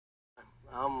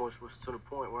I almost was to the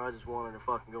point where I just wanted to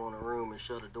fucking go in a room and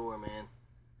shut the door, man.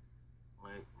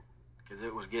 Like, because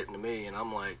it was getting to me, and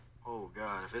I'm like, oh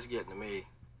God, if it's getting to me,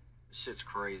 this shit's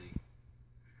crazy.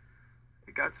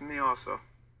 It got to me also.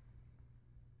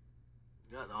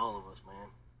 It got to all of us, man.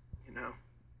 You know?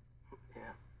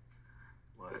 Yeah.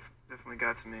 What? Definitely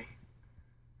got to me.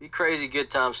 Be crazy good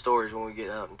time stories when we get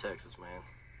out in Texas, man.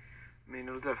 I mean,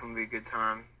 it'll definitely be good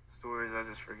time stories. I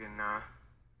just friggin' I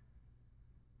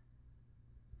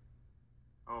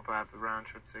hope I have the round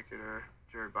trip ticket or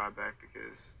jury buyback,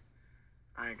 because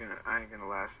I ain't gonna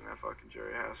last in that fucking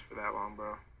jury house for that long,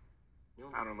 bro.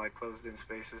 I don't like closed in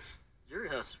spaces. Jury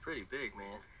house is pretty big,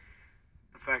 man.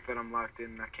 The fact that I'm locked in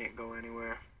and I can't go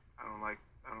anywhere, I don't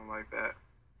like that.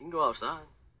 You can go outside.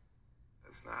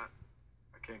 That's not.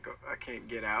 I can't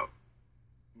get out.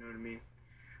 You know what I mean?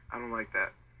 I don't like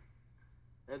that.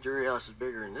 That jury house is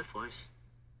bigger than this place.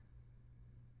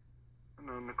 I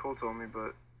know Nicole told me,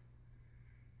 but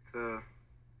it's a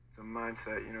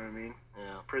mindset, you know what I mean?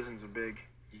 Yeah. Prisons are big.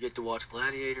 You get to watch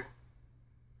Gladiator.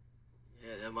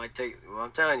 Yeah, that might take. Well,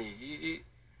 I'm telling you,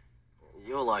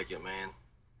 you'll like it, man.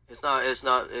 It's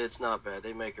not bad.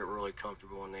 They make it really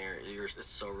comfortable in there. It's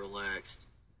so relaxed.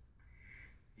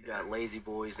 You got lazy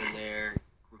boys in there,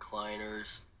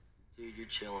 recliners. Dude, you're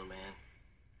chilling, man.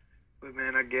 But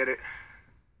man, I get it.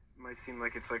 It might seem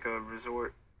like it's like a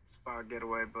resort spa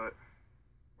getaway, but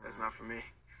that's not for me.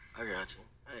 I got you.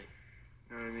 Hey.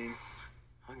 You know what I mean?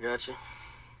 I got you.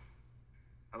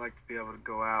 I like to be able to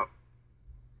go out.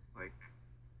 Like,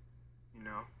 you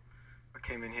know, I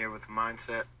came in here with a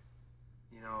mindset,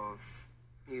 you know, of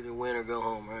either win or go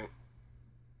home, right?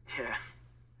 Yeah.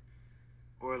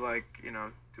 Or like, you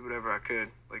know, do whatever I could.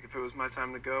 Like if it was my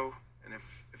time to go, and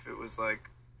if it was like,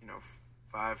 you know,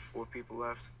 4 people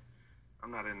left,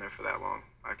 I'm not in there for that long.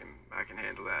 I can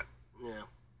handle that. Yeah. You know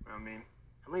what I mean?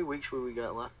 How many weeks would we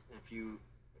got left if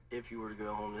you were to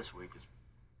go home this week? Is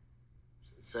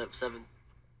 7?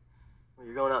 Well,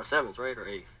 you're going out 7th, right, or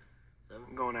 8th? 7?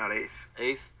 I'm going out 8th.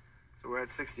 8th. So we're at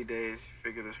 60 days.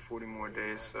 Figure there's 40 more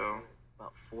days. So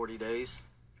about 40 days.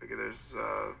 Figure there's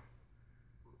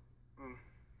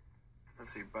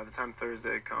let's see. By the time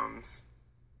Thursday comes,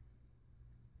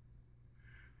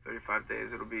 35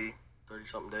 days. It'll be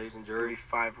 30-something days in jury. It'll be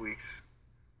 5 weeks.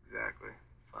 Exactly.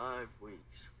 5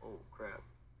 weeks. Oh crap.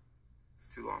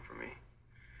 It's too long for me.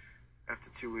 After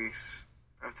 2 weeks,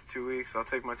 I'll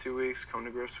take my 2 weeks, come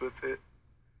to grips with it.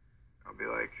 I'll be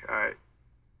like, all right,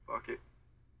 fuck it.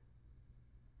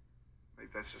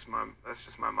 Like that's just my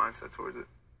mindset towards it.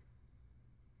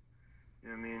 You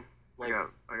know what I mean? Like,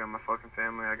 I got my fucking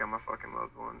family. I got my fucking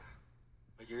loved ones.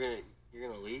 Like you're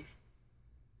gonna leave?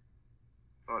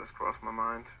 Thought has crossed my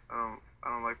mind. I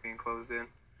don't like being closed in. You know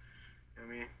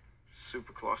what I mean?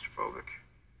 Super claustrophobic.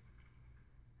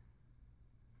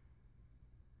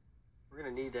 We're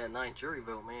gonna need that 9th jury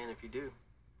vote, man. If you do,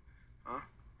 huh?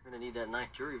 We're gonna need that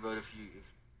 9th jury vote if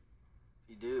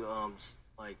you do.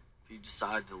 Like if you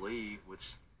decide to leave,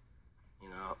 which, you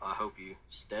know, I hope you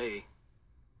stay.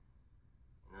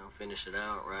 You know, finish it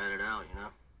out, ride it out. You know.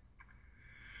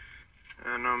 I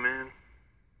don't know, man.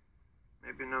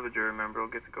 Maybe another jury member will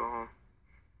get to go home.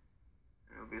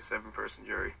 It'll be a 7-person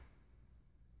jury.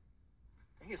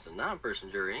 I think it's a 9-person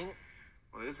jury, ain't it?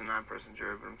 Well, it is a 9-person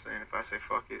jury, but I'm saying if I say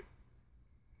fuck it,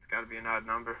 it's got to be an odd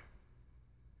number.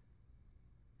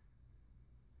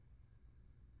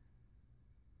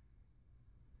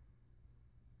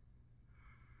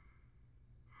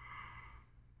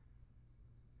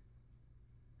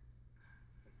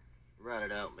 Ride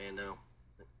it out, man. Though,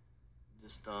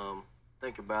 just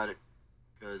think about it,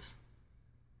 because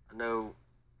I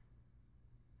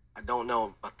don't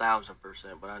know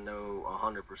 1,000%, but I know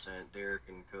 100% Derek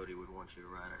and Cody would want you to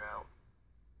ride it out.